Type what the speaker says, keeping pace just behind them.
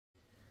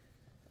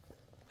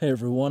Hey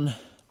everyone,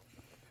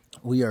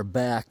 we are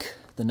back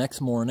the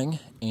next morning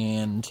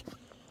and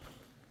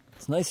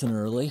it's nice and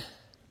early.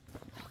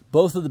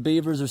 Both of the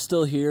beavers are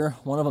still here.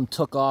 One of them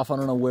took off, I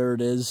don't know where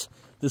it is.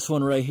 This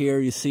one right here,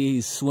 you see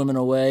he's swimming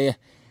away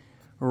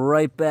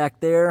right back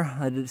there.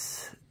 I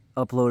just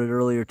uploaded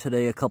earlier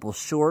today a couple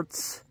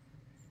shorts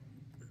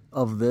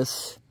of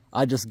this.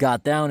 I just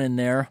got down in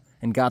there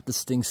and got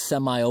this thing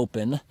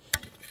semi-open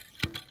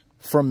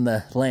from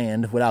the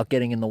land without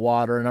getting in the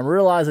water, and I'm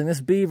realizing this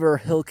beaver,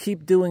 he'll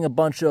keep doing a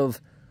bunch of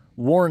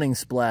warning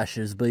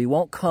splashes, but he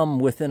won't come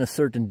within a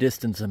certain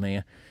distance of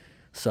me.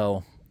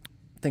 So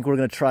I think we're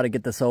going to try to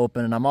get this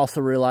open, and I'm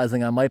also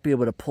realizing I might be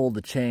able to pull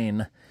the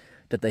chain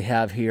that they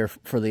have here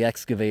for the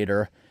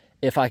excavator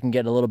if I can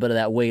get a little bit of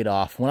that weight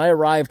off. When I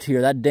arrived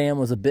here, that dam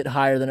was a bit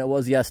higher than it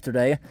was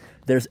yesterday.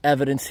 There's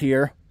evidence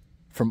here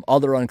from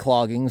other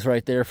uncloggings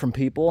right there from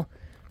people.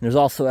 There's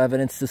also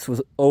evidence this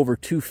was over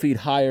 2 feet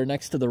higher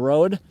next to the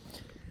road.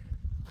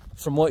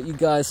 From what you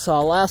guys saw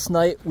last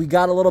night, we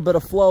got a little bit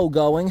of flow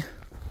going.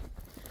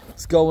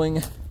 It's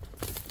going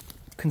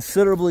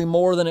considerably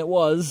more than it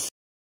was.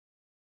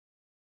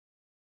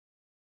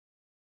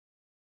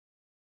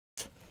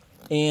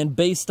 And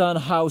based on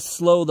how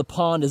slow the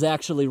pond is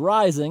actually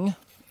rising,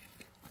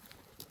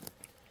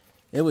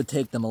 it would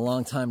take them a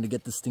long time to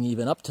get this thing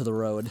even up to the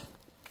road.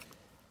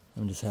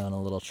 I'm just having a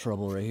little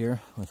trouble right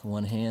here with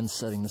one hand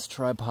setting this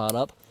tripod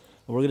up.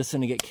 We're just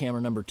going to get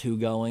camera number 2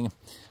 going.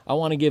 I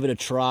want to give it a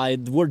try.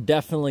 We're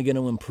definitely going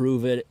to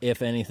improve it,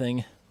 if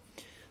anything.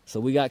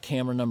 So we got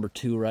camera number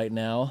 2 right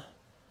now.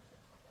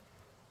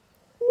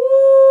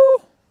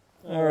 Woo!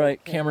 All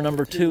right, camera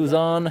number 2 is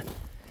on.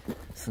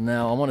 So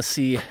now I want to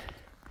see.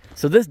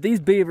 So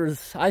these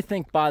beavers, I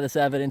think by this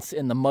evidence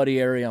in the muddy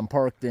area I'm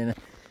parked in,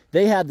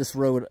 they had this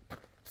road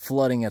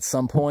flooding at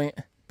some point,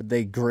 but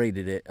they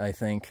graded it, I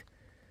think.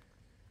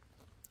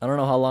 I don't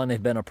know how long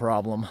they've been a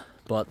problem,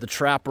 but the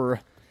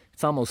trapper,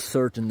 it's almost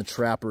certain the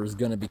trapper is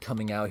going to be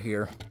coming out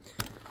here.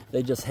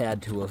 They just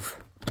had to have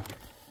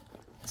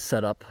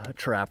set up a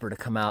trapper to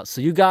come out.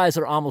 So you guys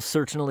are almost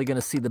certainly going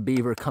to see the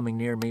beaver coming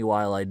near me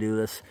while I do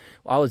this.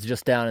 I was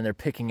just down in there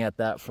picking at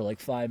that for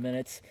like 5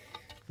 minutes.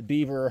 The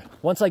beaver,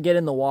 once I get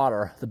in the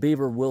water, the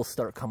beaver will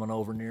start coming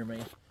over near me.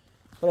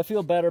 But I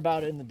feel better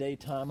about it in the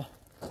daytime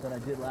than I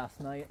did last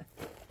night.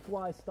 That's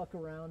why I stuck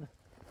around.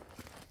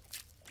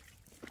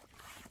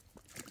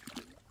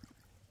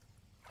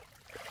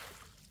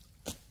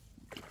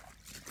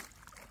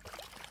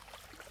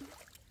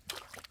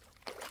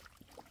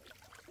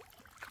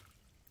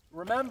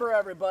 Remember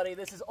everybody,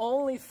 this is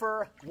only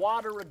for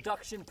water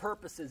reduction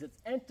purposes.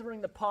 It's entering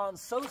the pond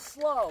so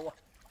slow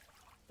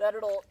that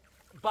it'll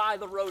buy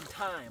the road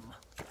time.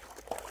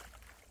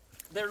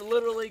 They're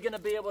literally going to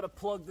be able to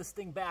plug this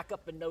thing back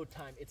up in no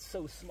time. It's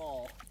so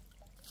small.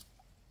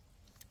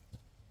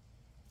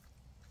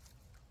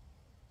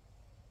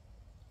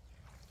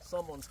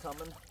 Someone's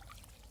coming.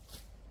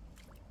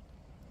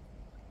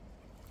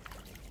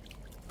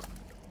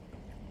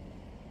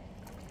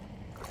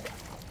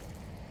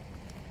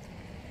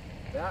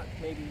 That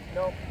maybe,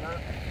 nope, not.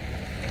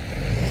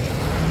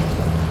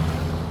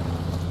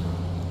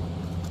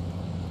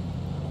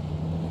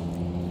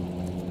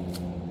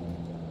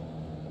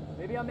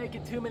 Maybe I'm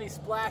making too many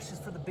splashes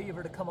for the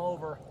beaver to come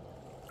over.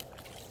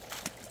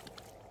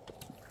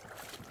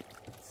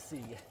 Let's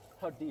see,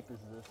 how deep is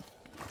this?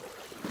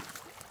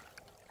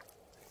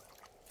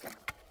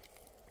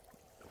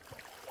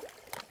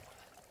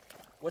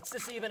 What's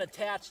this even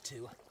attached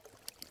to?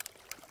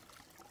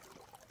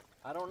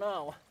 I don't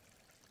know.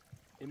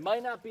 It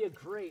might not be a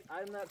grate,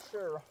 I'm not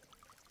sure.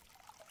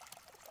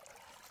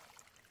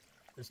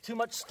 There's too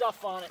much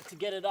stuff on it to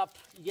get it up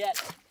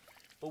yet,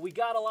 but we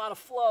got a lot of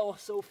flow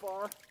so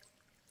far.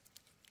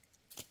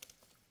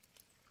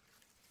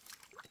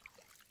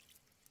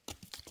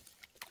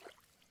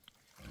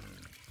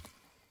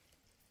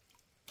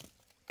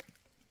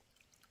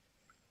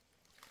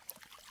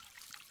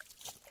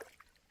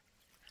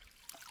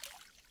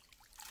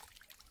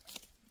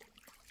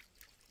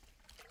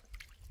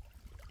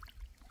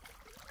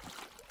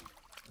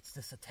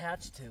 This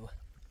attached to?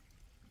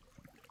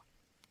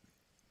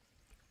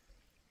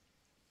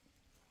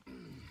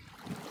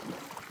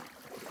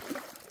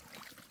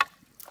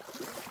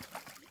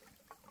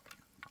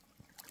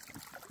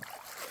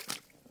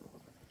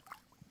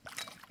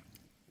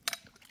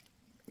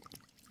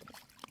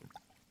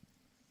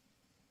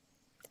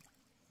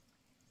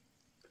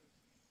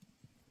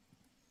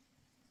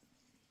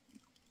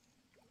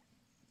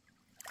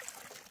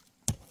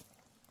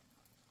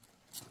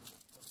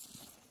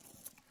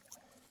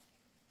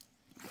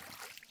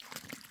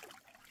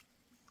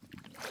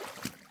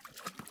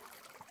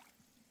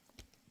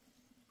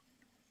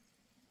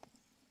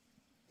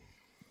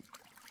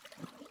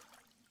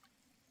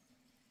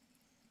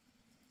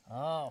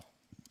 Oh,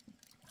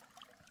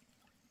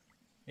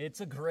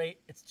 it's a grate.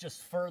 It's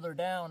just further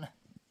down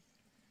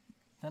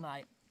than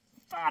I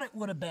thought it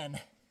would have been.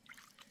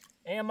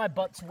 And my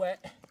butt's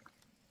wet.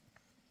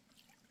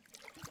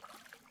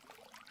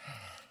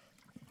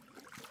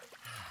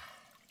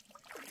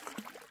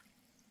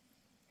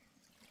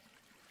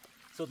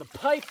 So the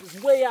pipe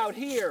is way out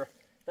here.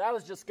 That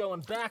was just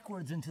going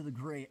backwards into the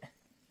grate.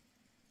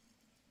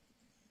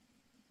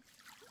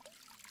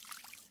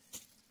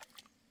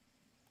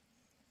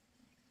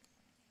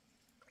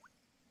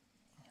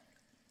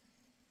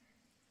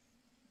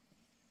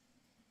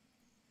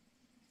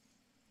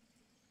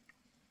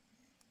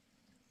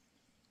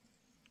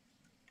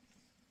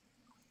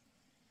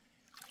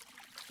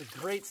 The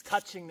grate's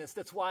touching this.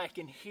 That's why I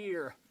can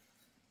hear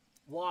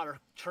water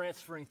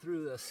transferring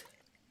through this.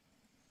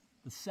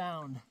 The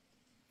sound.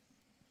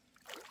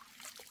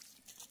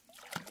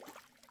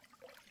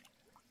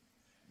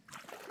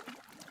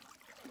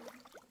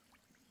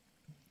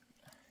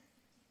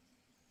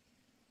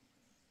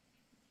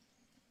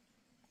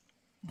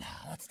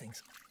 That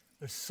stinks.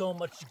 There's so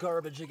much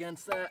garbage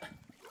against that.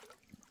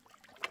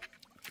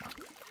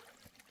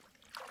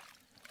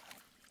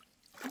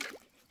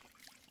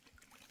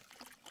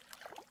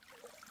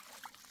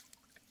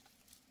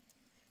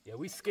 Yeah,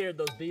 we scared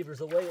those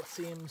beavers away, it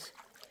seems.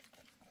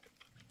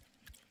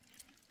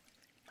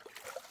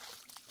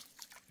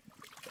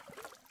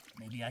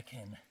 Maybe I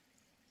can.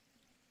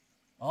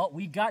 Oh,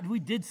 we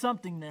did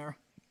something there.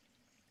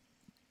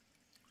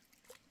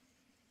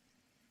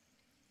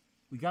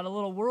 We got a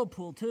little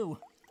whirlpool too.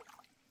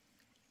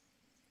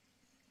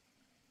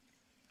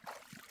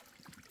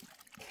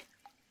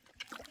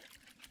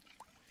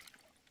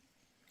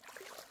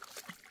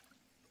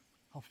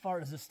 How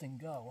far does this thing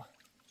go?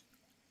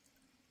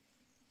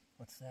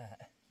 What's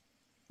that?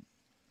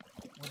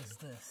 What is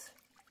this?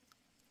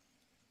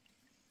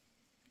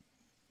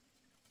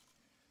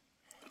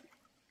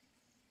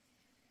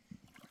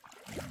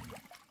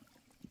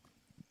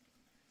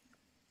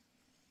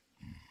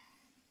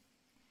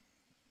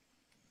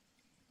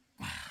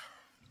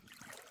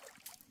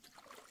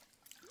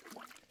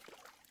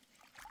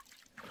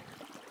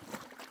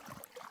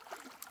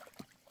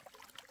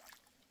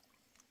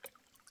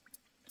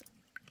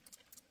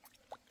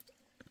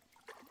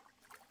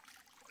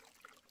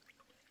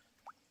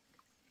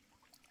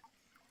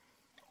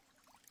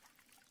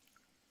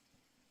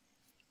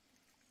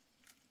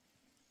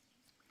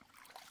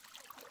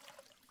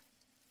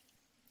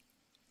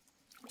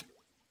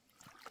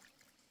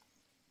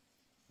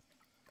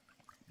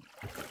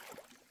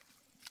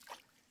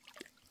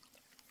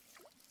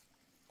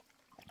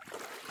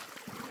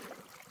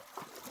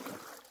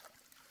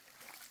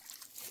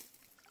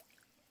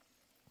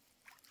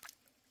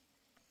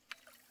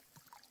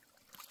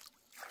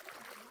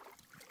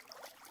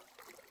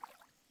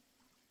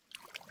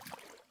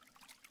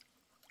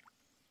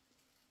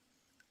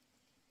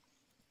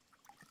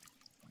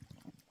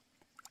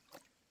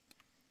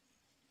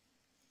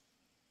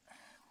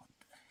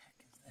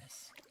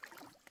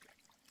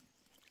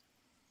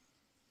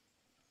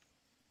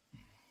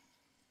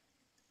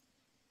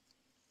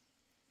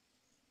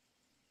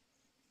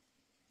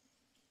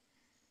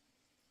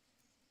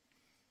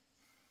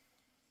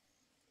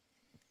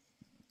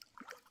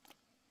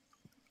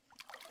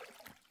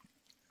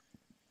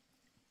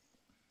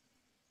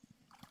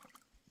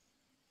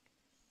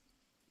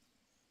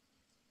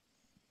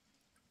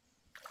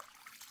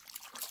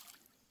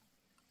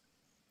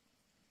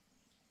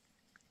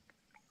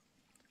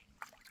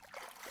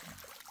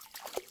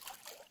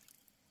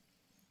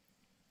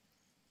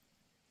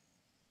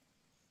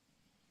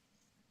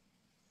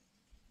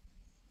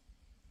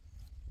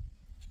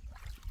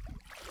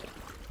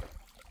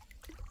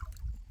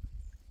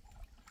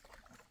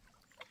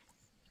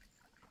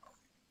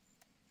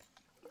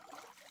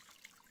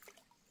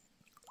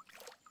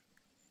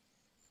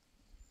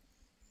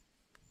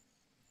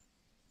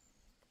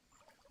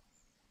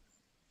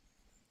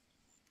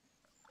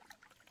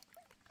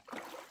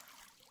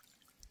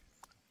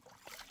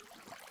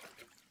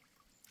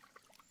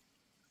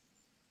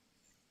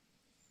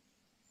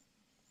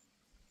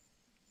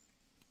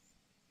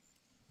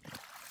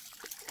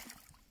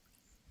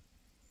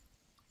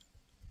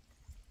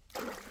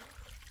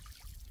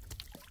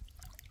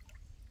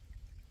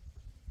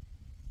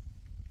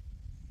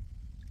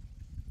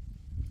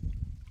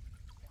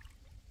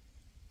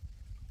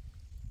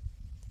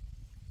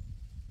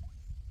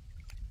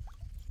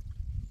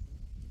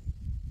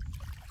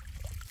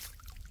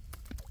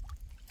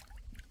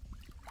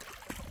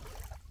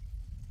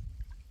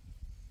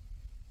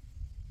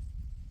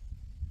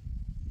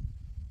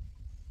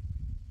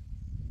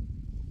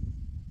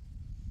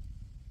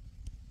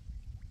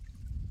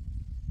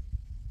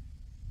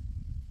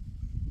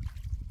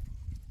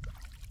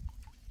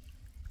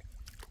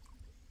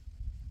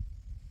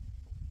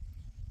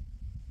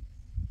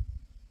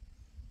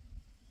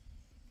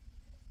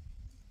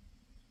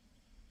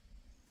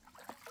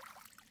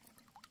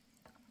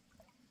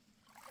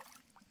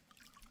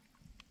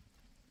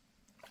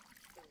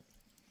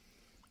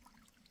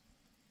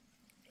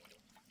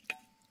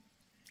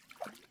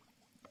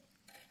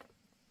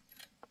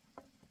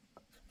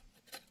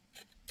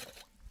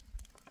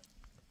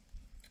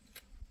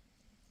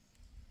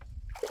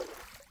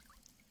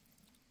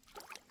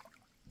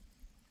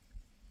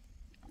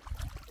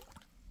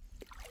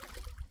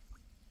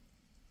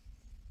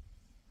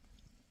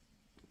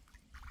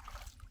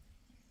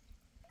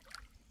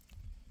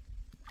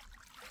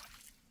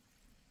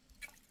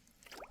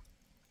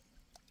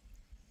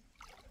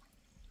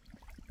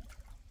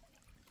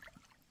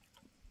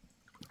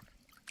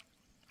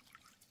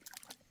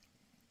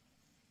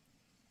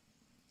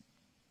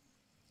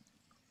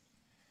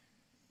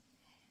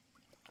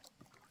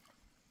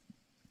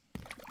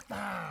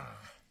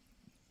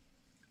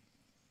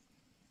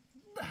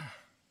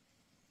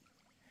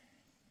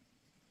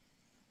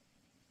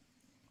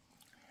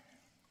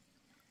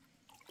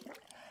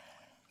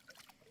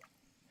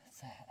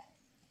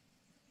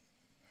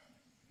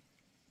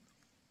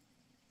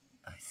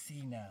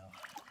 see now.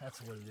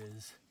 That's what it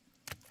is.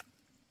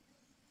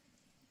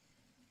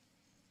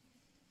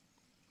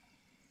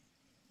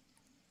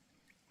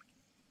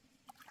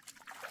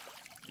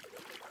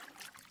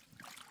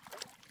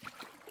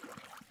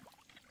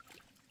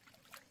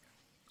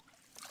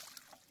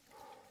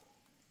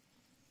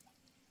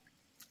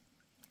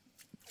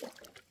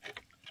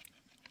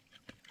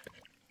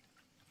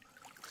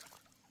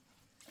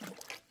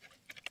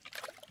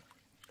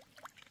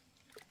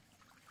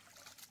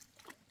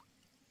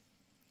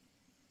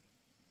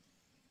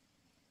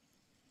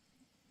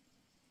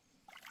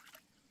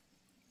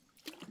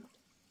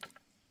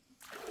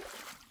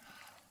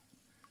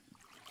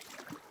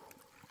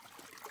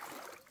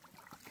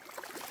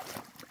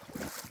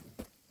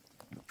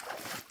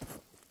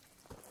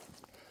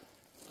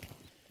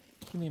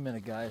 Give me a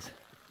minute, guys.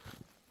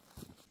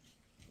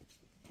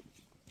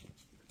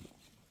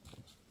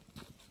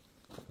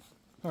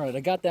 All right, I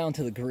got down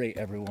to the grate,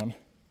 everyone.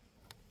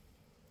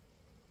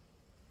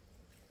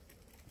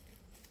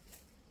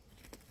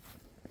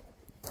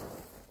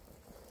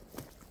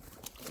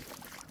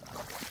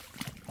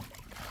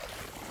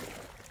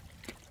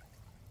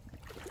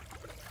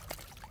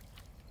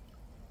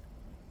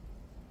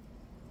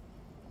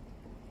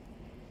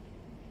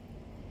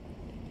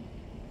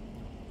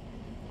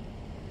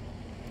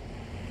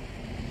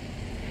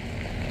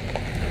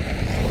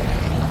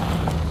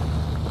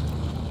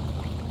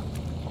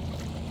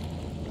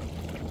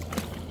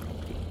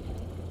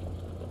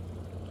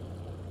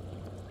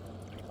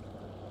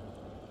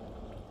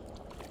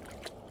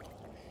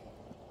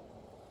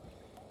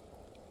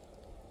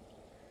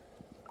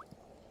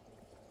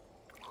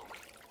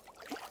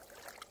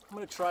 I'm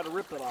going to try to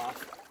rip it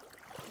off.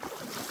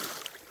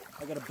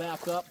 I got to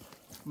back up.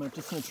 I'm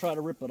just going to try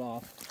to rip it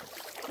off.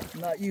 I'm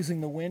not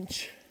using the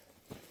winch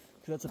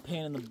because that's a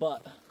pain in the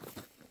butt.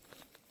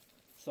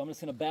 So I'm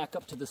just going to back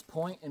up to this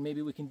point and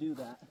maybe we can do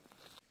that.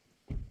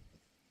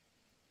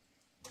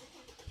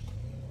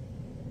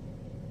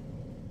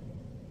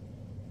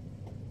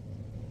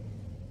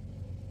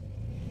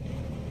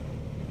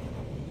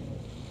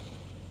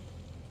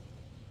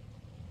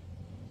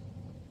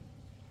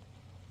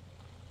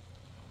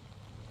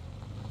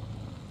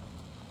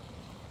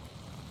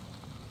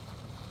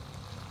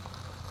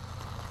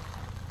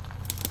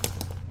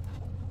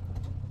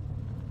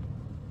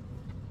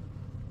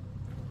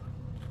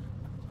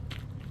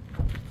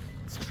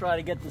 Try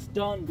to get this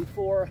done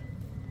before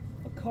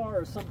a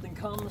car or something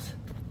comes,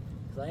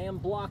 because I am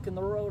blocking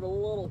the road a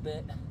little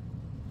bit.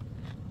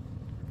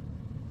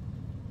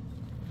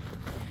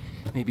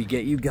 Maybe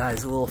get you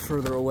guys a little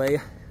further away.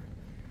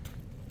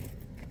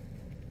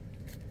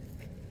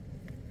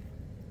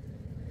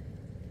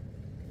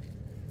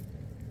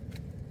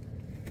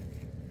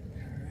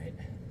 Alright.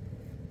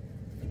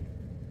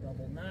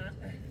 Double knot.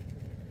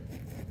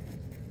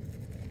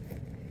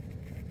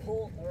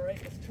 Pull. Alright,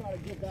 let's try to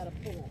give that a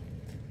pull.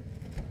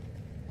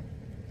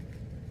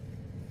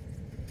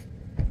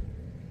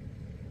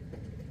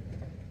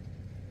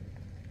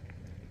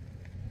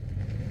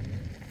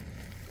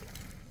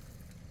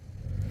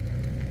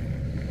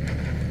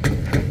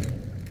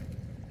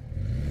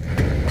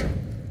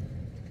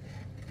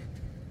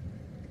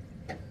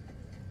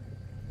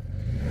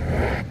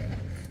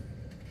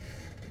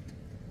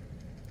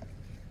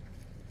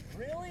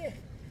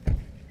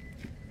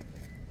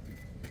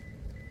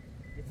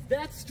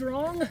 That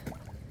strong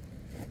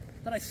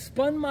that I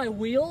spun my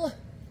wheel?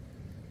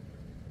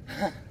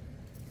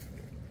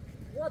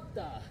 What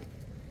the?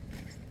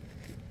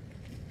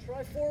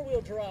 Try four-wheel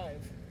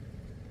drive.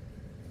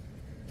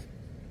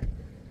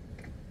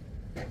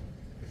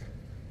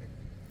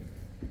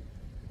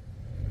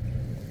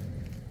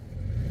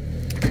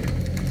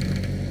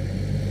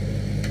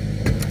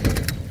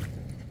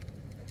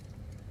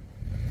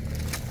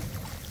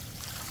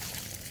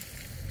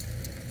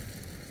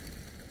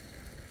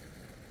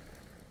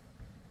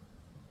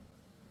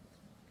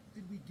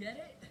 Get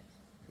it?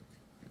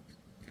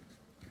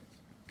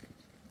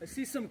 I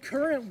see some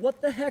current.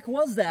 What the heck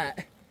was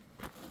that?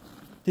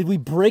 Did we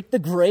break the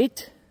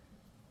grate?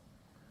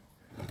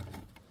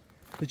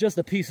 It's just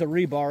a piece of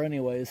rebar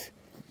anyways.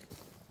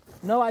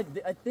 No, I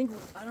think,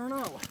 I don't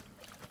know.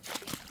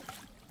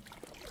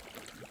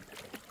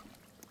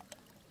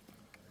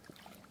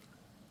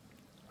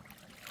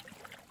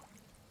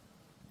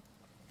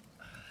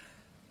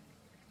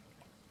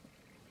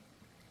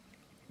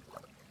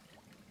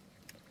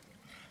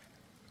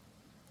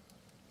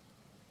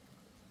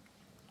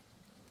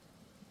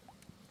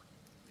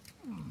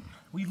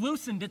 We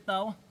loosened it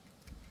though.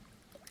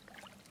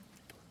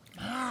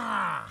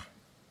 Ah!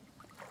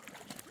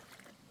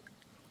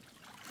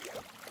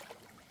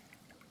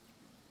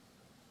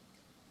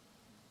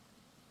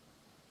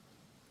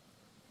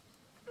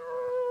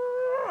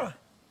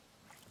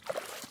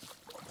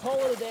 Call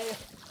it a day.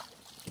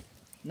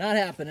 Not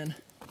happening.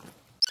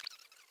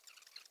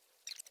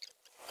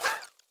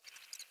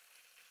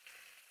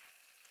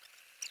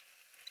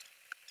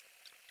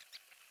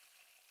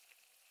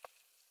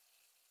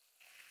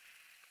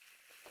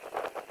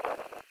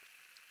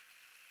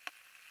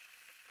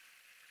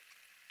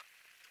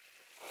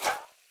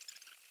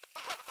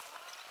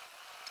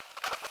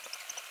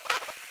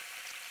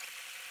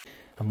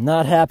 I'm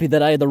not happy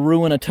that I had to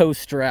ruin a tow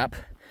strap.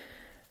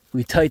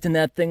 We tightened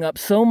that thing up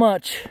so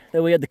much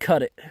that we had to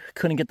cut it.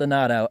 Couldn't get the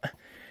knot out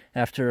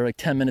after like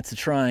 10 minutes of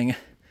trying.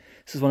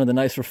 This is one of the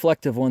nice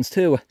reflective ones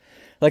too.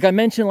 Like I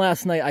mentioned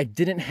last night, I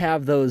didn't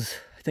have those,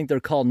 I think they're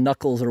called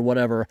knuckles or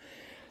whatever,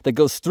 that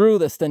goes through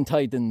this then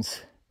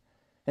tightens.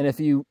 And if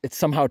it's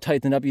somehow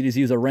tightened up, you just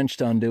use a wrench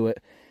to undo it.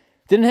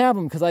 Didn't have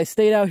them because I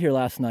stayed out here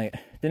last night.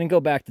 Didn't go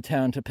back to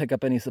town to pick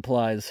up any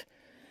supplies.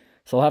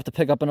 So I'll have to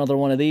pick up another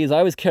one of these. I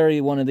always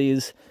carry one of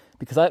these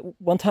because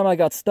one time I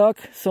got stuck.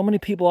 So many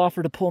people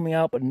offered to pull me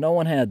out, but no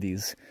one had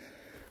these.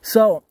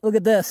 So look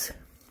at this.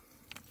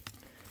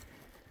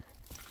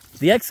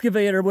 The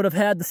excavator would have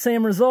had the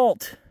same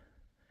result.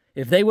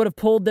 If they would have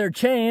pulled their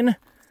chain,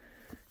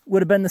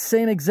 would have been the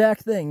same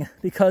exact thing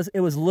because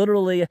it was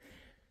literally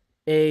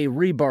a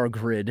rebar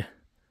grid,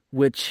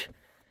 which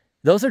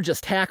those are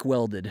just tack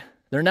welded.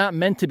 They're not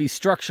meant to be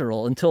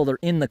structural until they're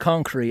in the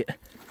concrete.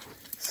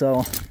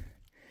 So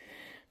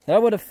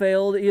that would have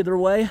failed either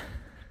way.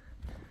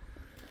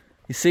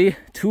 You see,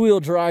 two-wheel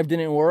drive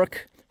didn't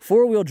work.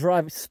 Four-wheel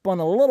drive spun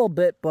a little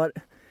bit, but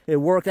it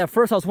worked. At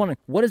first I was wondering,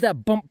 what is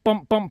that bump,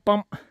 bump, bump,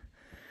 bump?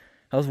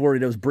 I was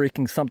worried it was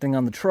breaking something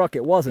on the truck.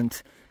 It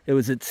wasn't.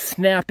 It's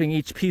snapping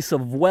each piece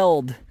of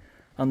weld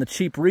on the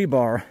cheap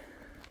rebar.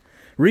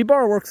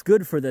 Rebar works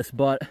good for this,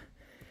 but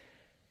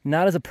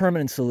not as a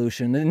permanent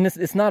solution. And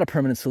it's not a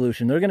permanent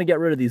solution. They're going to get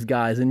rid of these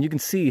guys. And you can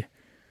see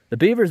the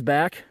Beaver's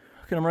back.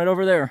 Look at him right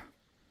over there.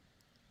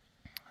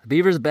 The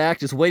Beaver's back,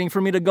 just waiting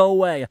for me to go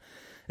away.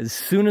 As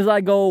soon as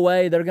I go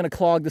away, they're going to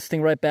clog this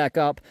thing right back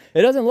up.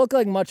 It doesn't look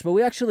like much, but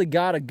we actually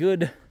got a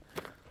good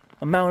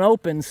amount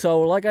open. So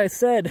like I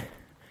said,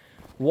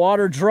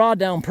 water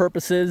drawdown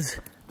purposes,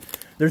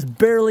 there's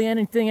barely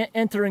anything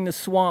entering the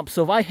swamp.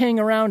 So if I hang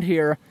around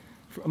here,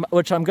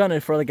 which I'm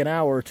gonna for like an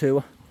hour or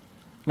two,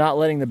 not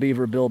letting the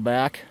Beaver build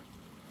back,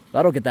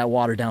 that'll get that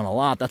water down a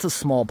lot. That's a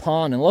small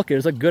pond, and look,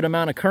 there's a good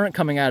amount of current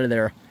coming out of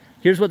there.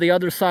 Here's what the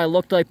other side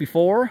looked like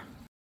before.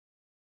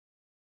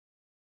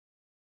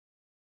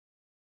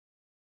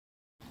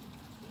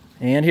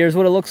 And here's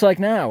what it looks like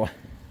now.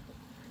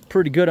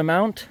 Pretty good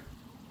amount.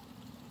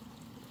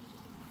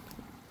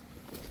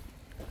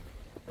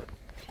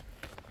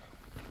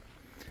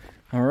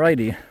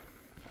 Alrighty.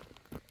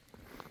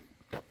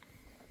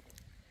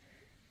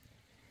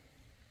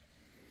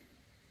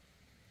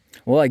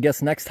 Well, I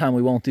guess next time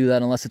we won't do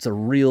that unless it's a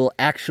real,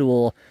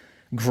 actual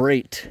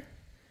grate.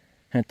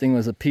 That thing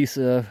was a piece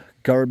of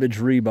garbage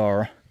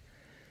rebar.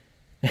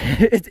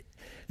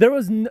 There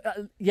was,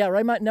 yeah,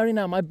 right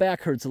now my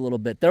back hurts a little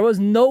bit. There was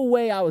no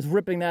way I was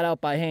ripping that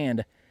out by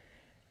hand.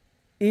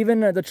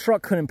 Even the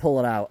truck couldn't pull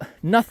it out.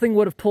 Nothing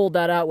would have pulled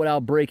that out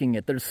without breaking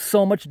it. There's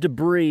so much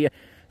debris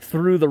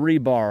through the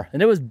rebar.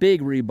 And it was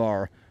big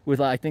rebar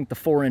with, I think, the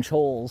 4-inch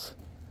holes.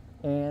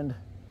 And,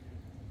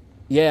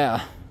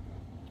 yeah.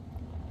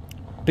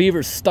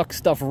 Beavers stuck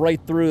stuff right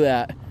through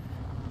that.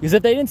 Because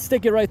if they didn't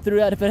stick it right through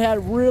that, if it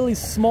had really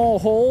small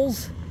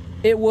holes,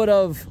 it would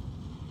have,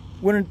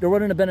 there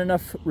wouldn't have been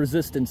enough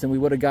resistance and we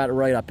would have got it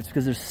right up. It's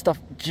because there's stuff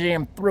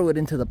jammed through it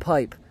into the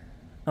pipe.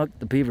 Look,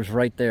 the Beaver's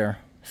right there.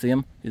 See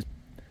him?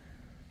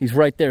 He's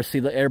right there. See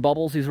the air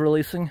bubbles he's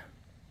releasing?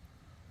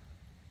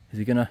 Is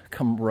he gonna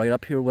come right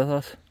up here with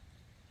us?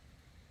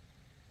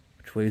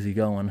 Which way is he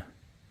going?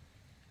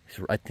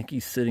 I think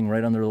he's sitting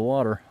right under the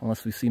water,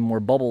 unless we see more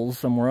bubbles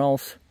somewhere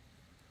else.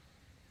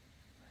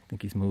 I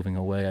think he's moving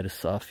away. I just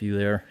saw a few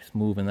there. He's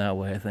moving that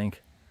way, I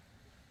think.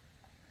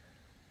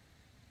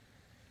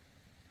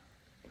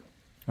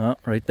 Oh,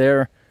 right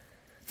there.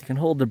 You can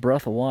hold the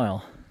breath a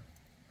while.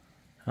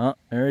 Oh,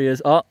 there he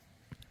is. Oh,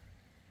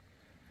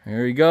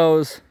 there he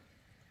goes.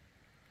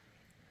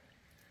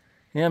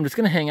 Yeah, I'm just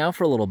gonna hang out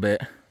for a little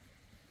bit.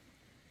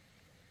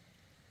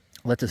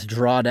 Let this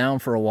draw down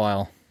for a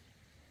while.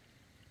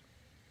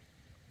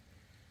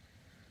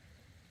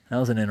 That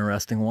was an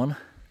interesting one.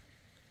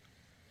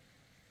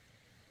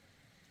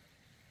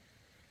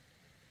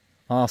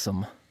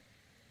 Awesome.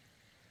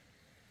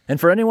 And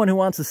for anyone who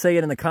wants to say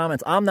it in the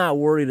comments, I'm not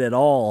worried at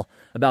all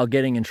about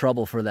getting in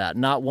trouble for that.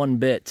 Not one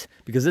bit.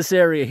 Because this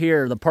area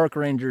here, the park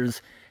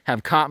rangers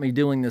have caught me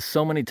doing this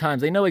so many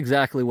times. They know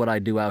exactly what I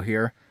do out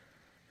here.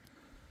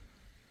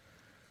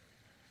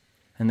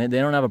 And they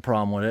don't have a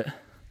problem with it.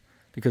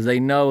 Because they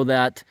know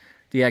that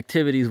the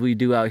activities we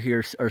do out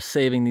here are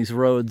saving these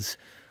roads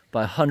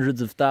by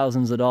hundreds of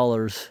thousands of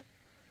dollars.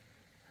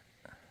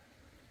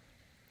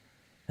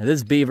 And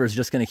this beaver is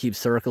just going to keep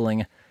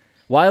circling.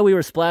 While we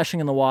were splashing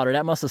in the water,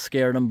 that must have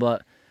scared him,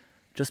 but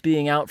just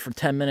being out for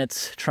 10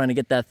 minutes trying to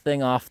get that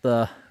thing off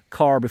the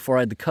car before I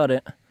had to cut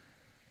it,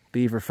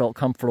 Beaver felt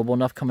comfortable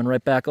enough coming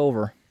right back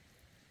over.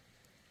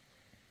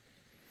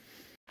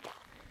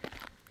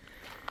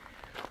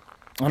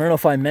 I don't know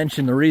if I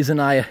mentioned the reason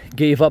I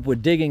gave up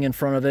with digging in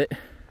front of it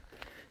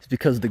is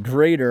because the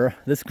grater,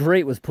 this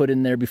grate was put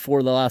in there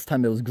before the last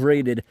time it was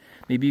graded.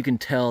 Maybe you can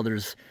tell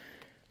there's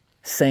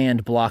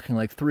sand blocking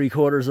like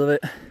 3/4 of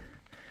it.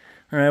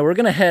 All right, we're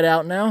gonna head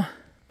out now.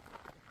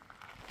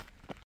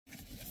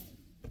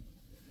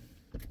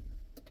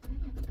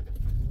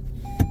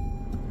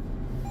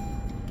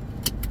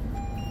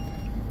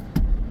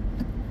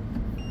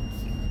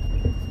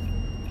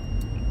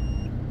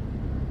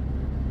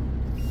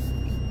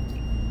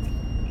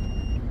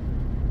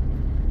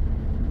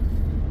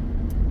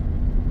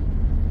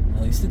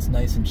 least it's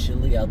nice and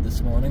chilly out this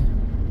morning.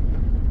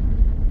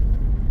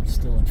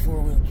 Still in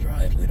four-wheel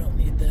drive, we don't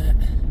need that.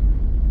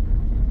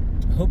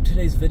 I hope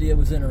today's video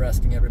was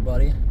interesting,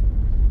 everybody.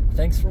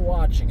 Thanks for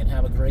watching and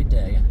have a great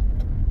day.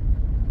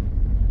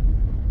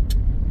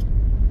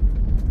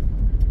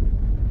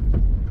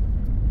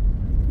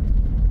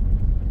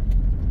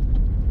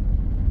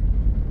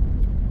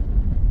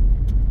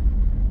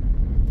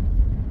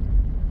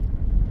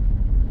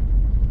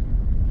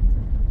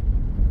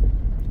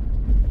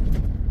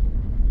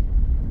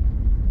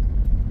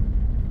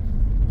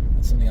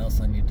 Something else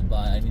I need to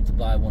buy. I need to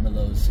buy one of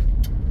those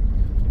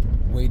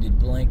weighted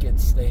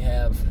blankets they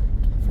have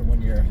for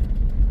when you're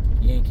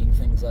yanking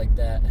things like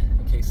that,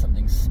 in case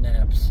something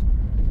snaps,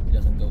 it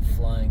doesn't go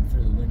flying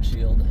through the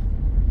windshield.